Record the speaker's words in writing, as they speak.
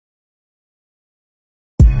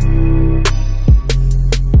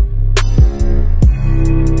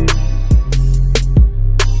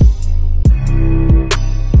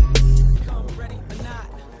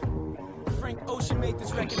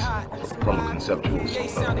conceptual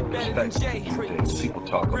perspective. People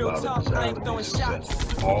talk about a desire to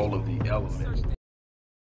possess all of the elements.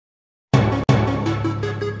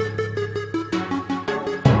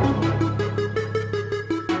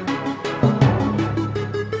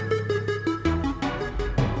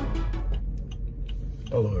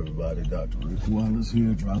 Hello everybody, Dr. Marion Wallace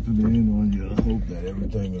here, dropping in on you. I hope that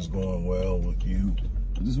everything is going well with you.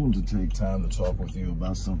 I just wanted to take time to talk with you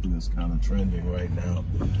about something that's kind of trending right now.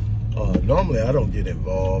 Normally I don't get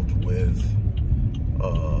involved with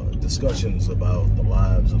discussions about the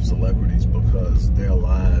lives of celebrities because their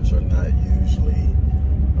lives are not usually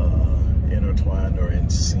intertwined or in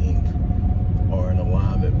sync or in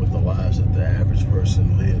alignment with the lives that the average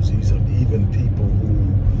person lives. These are even people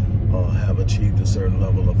who have achieved a certain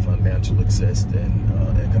level of financial success and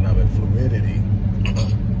economic fluidity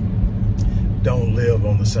don't live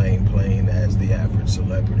on the same plane as the average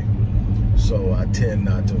celebrity. So I tend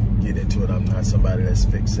not to get into it. I'm not somebody that's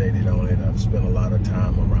fixated on it. I've spent a lot of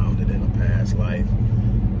time around it in a past life.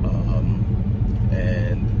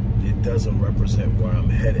 And it doesn't represent where I'm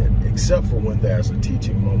headed, except for when there's a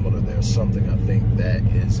teaching moment or there's something I think that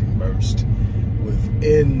is immersed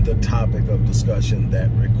within the topic of discussion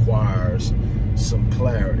that requires some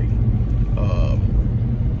clarity.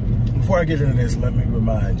 Before I get into this, let me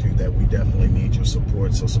remind you that we definitely need your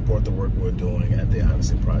support. So support the work we're doing at the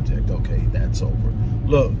Honesty Project. Okay, that's over.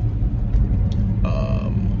 Look,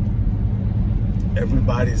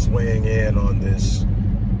 everybody's weighing in on this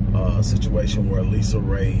situation where Lisa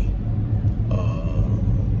Raye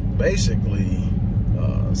basically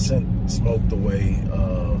sent smoke the way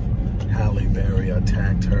of Halle Berry,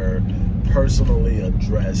 attacked her, personally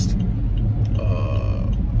addressed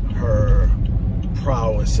her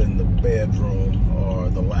prowess in the bedroom or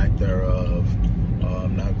the lack thereof.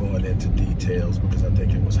 I'm not going into details because I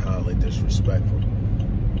think it was highly disrespectful.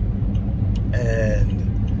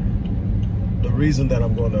 And the reason that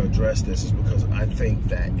I'm going to address this is because I think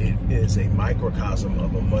that it is a microcosm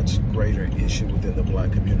of a much greater issue within the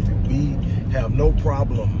Black community. We have no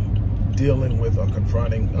problem dealing with or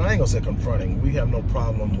confronting, I ain't gonna say confronting, we have no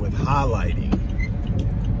problem with highlighting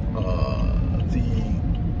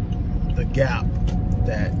the gap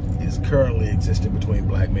that is currently existing between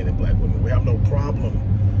Black men and Black women. We have no problem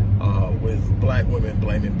with Black women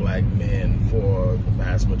blaming Black men for the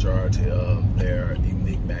vast majority of their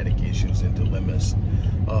enigmatic issues and dilemmas.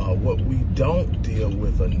 What we don't deal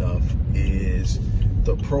with enough is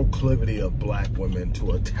the proclivity of Black women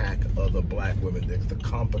to attack other Black women, the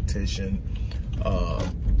competition,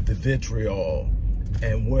 the vitriol,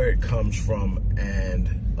 and where it comes from,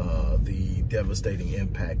 and the devastating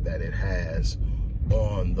impact that it has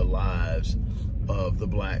on the lives of the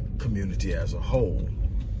Black community as a whole.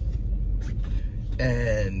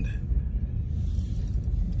 And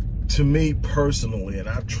to me personally, and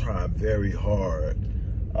I've tried very hard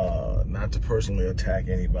not to personally attack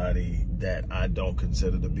anybody that I don't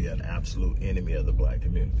consider to be an absolute enemy of the Black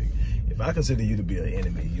community. If I consider you to be an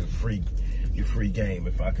enemy, you're free game.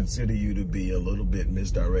 If I consider you to be a little bit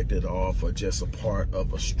misdirected off or just a part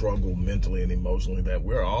of a struggle mentally and emotionally that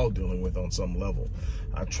we're all dealing with on some level,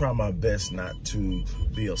 I try my best not to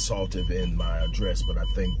be assaultive in my address, but I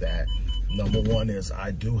think that number one is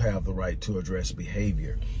I do have the right to address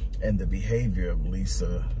behavior, and the behavior of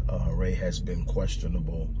Lisa Raye has been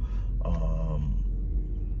questionable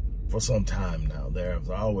for some time now. There's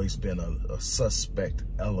always been a suspect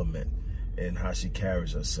element in how she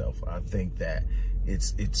carries herself. I think that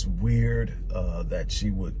it's weird that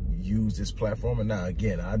she would use this platform. And now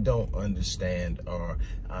again, I don't understand, or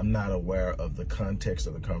I'm not aware of the context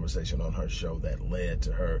of the conversation on her show that led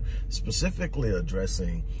to her specifically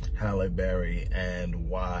addressing Halle Berry and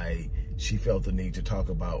why she felt the need to talk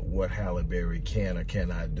about what Halle Berry can or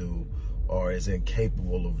cannot do or is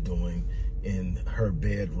incapable of doing in her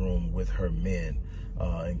bedroom with her men.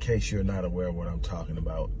 In case you're not aware of what I'm talking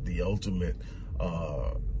about, the ultimate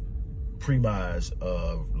premise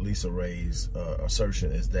of Lisa Raye's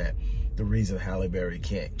assertion is that the reason Halle Berry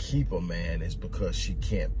can't keep a man is because she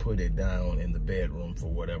can't put it down in the bedroom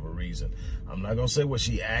for whatever reason. I'm not gonna say what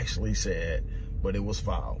she actually said, but it was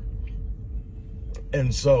foul.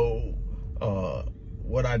 And so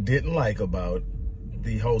what I didn't like about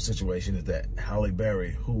the whole situation is that Halle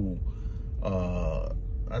Berry, who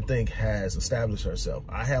I think has established herself.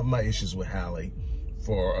 I have my issues with Halle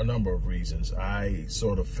for a number of reasons. I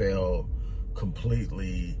sort of fell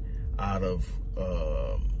completely out of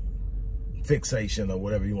fixation, or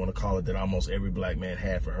whatever you want to call it, that almost every Black man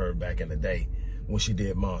had for her back in the day when she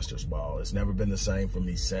did Monsters Ball. It's never been the same for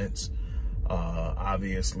me since.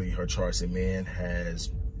 Obviously, her Choice in Men has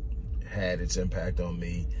had its impact on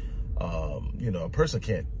me. You know, a person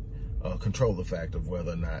can't control the fact of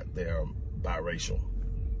whether or not they're biracial.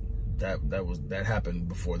 That happened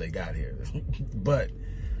before they got here. But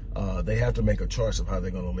they have to make a choice of how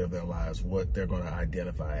they're going to live their lives, what they're going to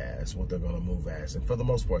identify as, what they're going to move as. And for the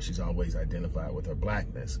most part, she's always identified with her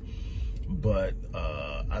blackness. But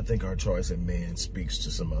I think her choice in men speaks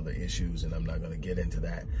to some other issues, and I'm not going to get into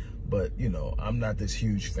that. But, you know, I'm not this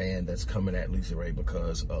huge fan that's coming at Lisa Raye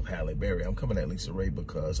because of Halle Berry. I'm coming at Lisa Raye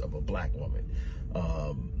because of a black woman.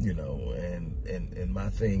 You know, and my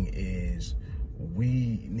thing is,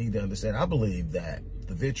 we need to understand, I believe that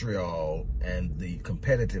the vitriol and the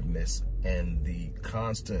competitiveness and the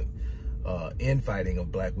constant infighting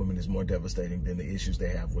of black women is more devastating than the issues they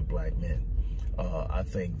have with black men. I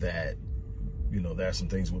think that, you know, there are some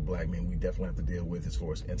things with black men we definitely have to deal with as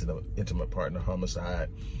far as intimate partner homicide,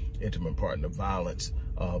 intimate partner violence.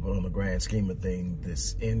 But on the grand scheme of things,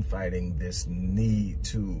 this infighting, this need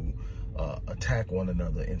to attack one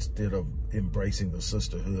another instead of embracing the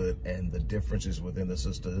sisterhood and the differences within the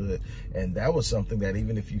sisterhood. And that was something that,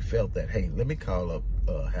 even if you felt that, hey, let me call up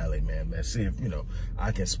Halle, man, see if, you know,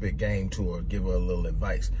 I can spit game to her, give her a little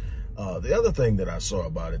advice. The other thing that I saw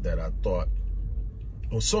about it that I thought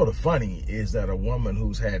was sort of funny is that a woman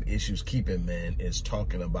who's had issues keeping men is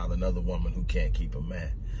talking about another woman who can't keep a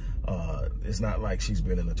man. It's not like she's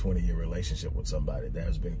been in a 20-year relationship with somebody.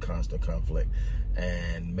 There's been constant conflict.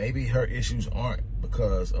 And maybe her issues aren't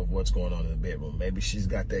because of what's going on in the bedroom. Maybe she's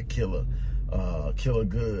got that killer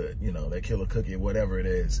good, you know, that killer cookie, whatever it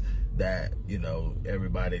is that, you know,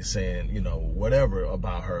 everybody's saying, you know, whatever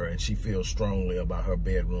about her, and she feels strongly about her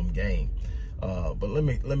bedroom game. But let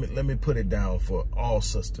me put it down for all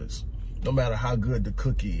sisters. No matter how good the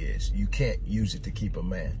cookie is, you can't use it to keep a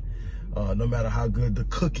man. No matter how good the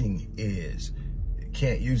cooking is, you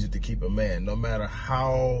can't use it to keep a man. No matter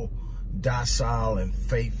how docile and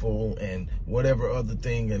faithful and whatever other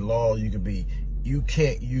thing in law you can be, you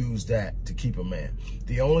can't use that to keep a man.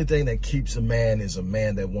 The only thing that keeps a man is a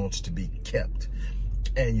man that wants to be kept.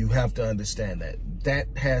 And you have to understand that. That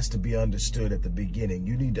has to be understood at the beginning.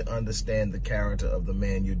 You need to understand the character of the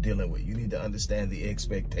man you're dealing with. You need to understand the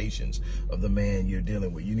expectations of the man you're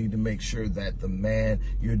dealing with. You need to make sure that the man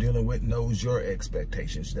you're dealing with knows your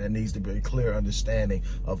expectations. There needs to be a clear understanding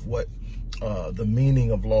of what the meaning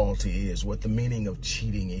of loyalty is, what the meaning of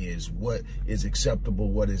cheating is, what is acceptable,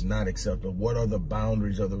 what is not acceptable, what are the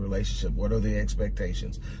boundaries of the relationship, what are the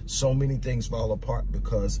expectations. So many things fall apart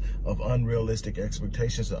because of unrealistic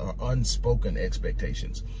expectations or unspoken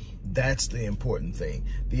expectations. That's the important thing.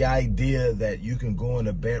 The idea that you can go in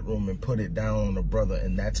a bedroom and put it down on a brother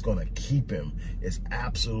and that's going to keep him is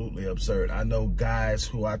absolutely absurd. I know guys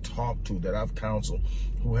who I talk to, that I've counseled,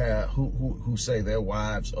 who say their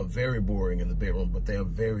wives are very boring in the bedroom, but they're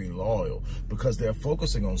very loyal because they're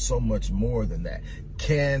focusing on so much more than that.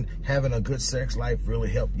 Can having a good sex life really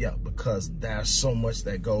help? Yeah, because there's so much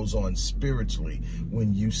that goes on spiritually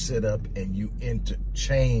when you sit up and you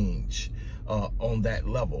interchange on that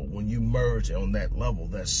level. When you merge on that level,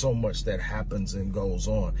 there's so much that happens and goes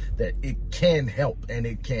on that it can help and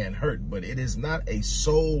it can hurt, but it is not a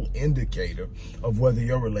sole indicator of whether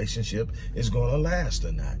your relationship is going to last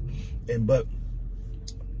or not. But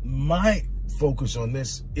my focus on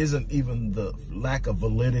this isn't even the lack of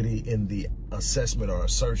validity in the assessment or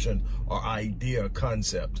assertion or idea or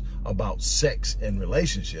concept about sex and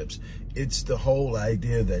relationships. It's the whole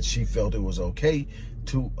idea that she felt it was okay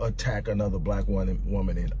to attack another black woman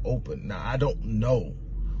in open. Now, I don't know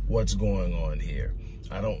what's going on here.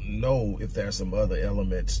 I don't know if there's some other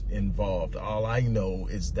elements involved. All I know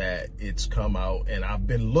is that it's come out, and I've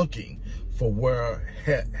been looking for where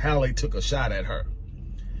Halle took a shot at her.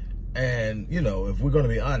 And, you know, if we're going to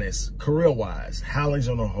be honest, career-wise, Halle's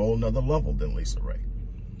on a whole nother level than Lisa Raye.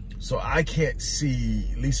 So I can't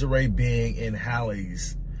see Lisa Raye being in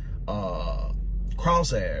Halle's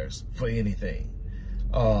crosshairs for anything.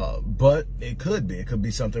 But it could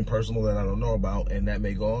be something personal that I don't know about, and that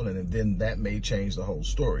may go on, and then that may change the whole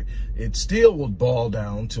story. It still will boil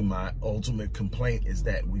down to my ultimate complaint is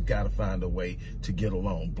that we've got to find a way to get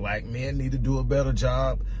along. Black men need to do a better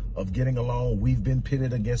job of getting along. We've been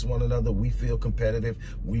pitted against one another. We feel competitive.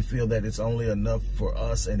 We feel that it's only enough for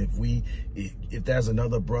us. And if there's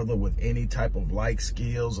another brother with any type of like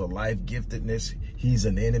skills or life giftedness, he's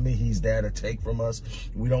an enemy. He's there to take from us.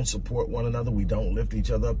 We don't support one another. We don't lift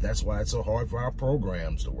each other up. That's why it's so hard for our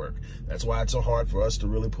programs to work. That's why it's so hard for us to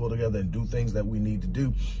really pull together and do things that we need to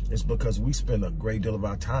do. It's because we spend a great deal of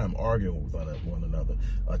our time arguing with one another,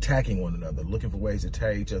 attacking one another, looking for ways to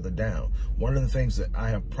tear each other down. One of the things that I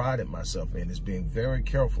have prided myself in is being very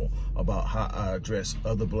careful about how I address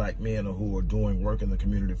other black men who are doing work in the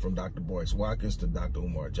community, from Dr. Boyce Watkins to Dr.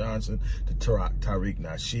 Umar Johnson to Tariq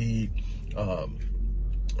Nasheed.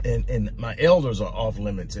 And my elders are off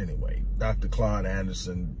limits anyway. Dr. Claude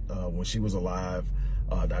Anderson, when she was alive,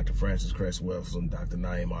 Dr. Frances Cress Wilson, Dr.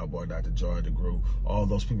 Naeem Arbour, Dr. Joy DeGruy, all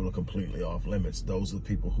those people are completely off limits. Those are the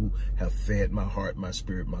people who have fed my heart, my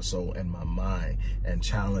spirit, my soul, and my mind, and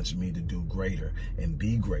challenged me to do greater and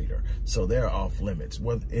be greater. So they're off limits.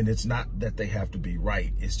 And it's not that they have to be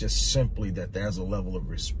right. It's just simply that there's a level of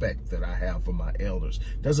respect that I have for my elders.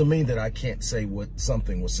 Doesn't mean that I can't say what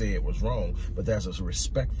something was said was wrong, but there's a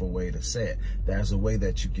respectful way to say it. There's a way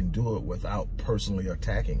that you can do it without personally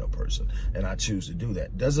attacking a person, and I choose to do that.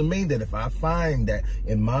 Doesn't mean that if I find that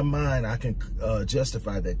in my mind I can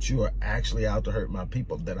justify that you are actually out to hurt my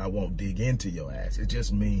people, that I won't dig into your ass. It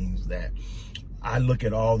just means that I look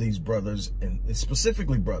at all these brothers, and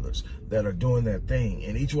specifically brothers, that are doing their thing,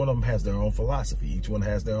 and each one of them has their own philosophy. Each one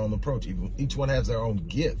has their own approach. Each one has their own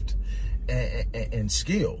gift and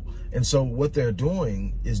skill. And so what they're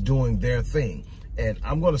doing is doing their thing. And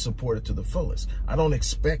I'm going to support it to the fullest. I don't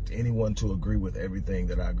expect anyone to agree with everything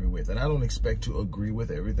that I agree with. And I don't expect to agree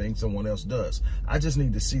with everything someone else does. I just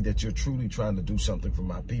need to see that you're truly trying to do something for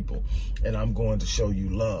my people. And I'm going to show you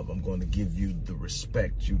love. I'm going to give you the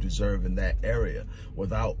respect you deserve in that area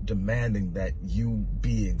without demanding that you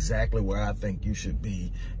be exactly where I think you should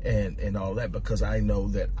be and all that, because I know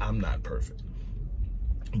that I'm not perfect.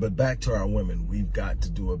 But back to our women, we've got to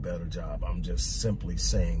do a better job. I'm just simply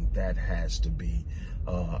saying that has to be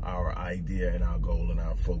our idea and our goal and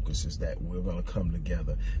our focus, is that we're going to come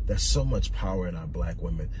together. There's so much power in our black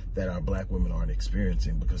women that our black women aren't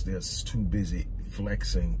experiencing because they're too busy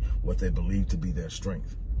flexing what they believe to be their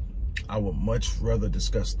strength. I would much rather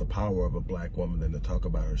discuss the power of a black woman than to talk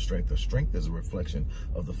about her strength. Her strength is a reflection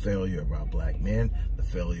of the failure of our black men, the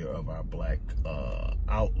failure of our black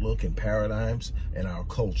outlook and paradigms, and our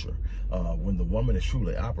culture. When the woman is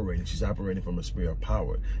truly operating, she's operating from a spirit of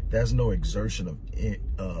power. There's no exertion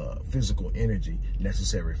of physical energy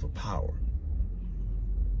necessary for power.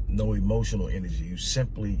 No emotional energy. You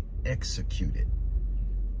simply execute it.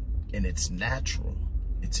 And it's natural.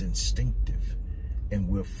 It's instinctive. And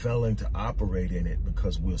we're failing to operate in it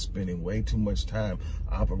because we're spending way too much time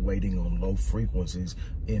operating on low frequencies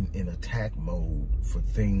in attack mode for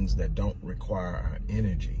things that don't require our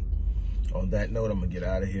energy. On that note, I'm going to get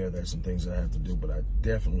out of here. There's some things I have to do, but I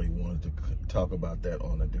definitely wanted to talk about that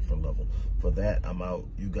on a different level. For that, I'm out.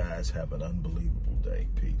 You guys have an unbelievable day.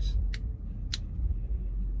 Peace.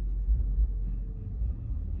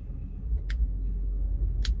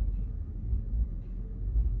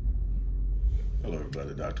 Hello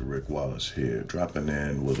everybody, Dr. Rick Wallace here, dropping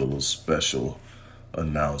in with a little special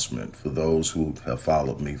announcement. For those who have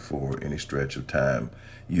followed me for any stretch of time,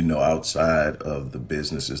 you know, outside of the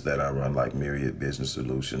businesses that I run, like Myriad Business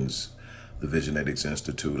Solutions, the Visionetics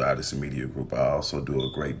Institute, Odyssey Media Group, I also do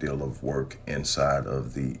a great deal of work inside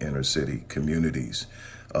of the inner city communities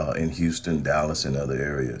in Houston, Dallas, and other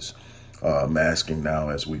areas. I'm asking now,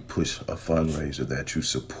 as we push a fundraiser, that you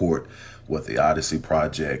support what the Odyssey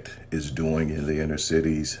Project is doing in the inner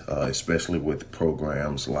cities, especially with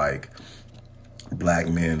programs like Black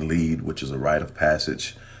Men Lead, which is a rite of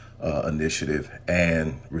passage initiative,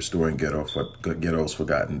 and Restoring Ghettos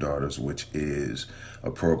Forgotten Daughters, which is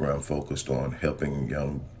a program focused on helping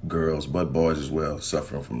young girls, but boys as well,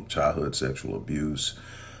 suffering from childhood sexual abuse,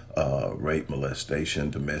 rape,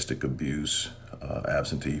 molestation, domestic abuse,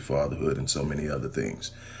 absentee fatherhood, and so many other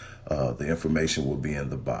things. The information will be in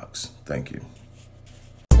the box. Thank you.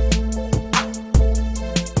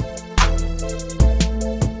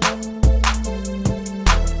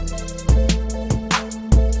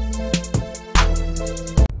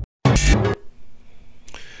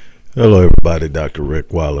 Hello everybody, Dr.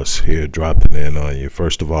 Rick Wallace here, dropping in on you.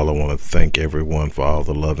 First of all, I want to thank everyone for all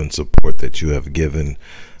the love and support that you have given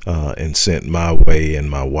and sent my way and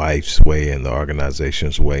my wife's way and the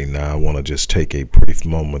organization's way. Now I want to just take a brief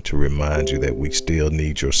moment to remind you that we still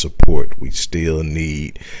need your support. We still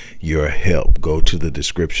need your help. Go to the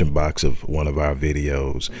description box of one of our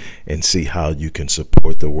videos and see how you can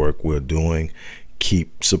support the work we're doing.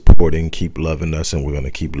 Keep supporting, keep loving us, and we're going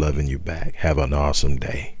to keep loving you back. Have an awesome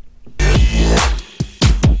day.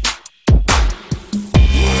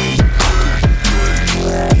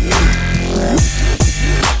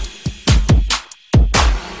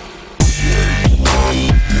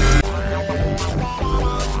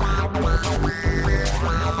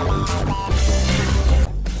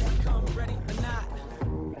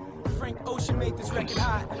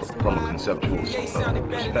 From a conceptual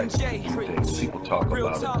perspective, you think people talk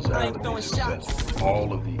about a desire to be successful.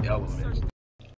 All of the elements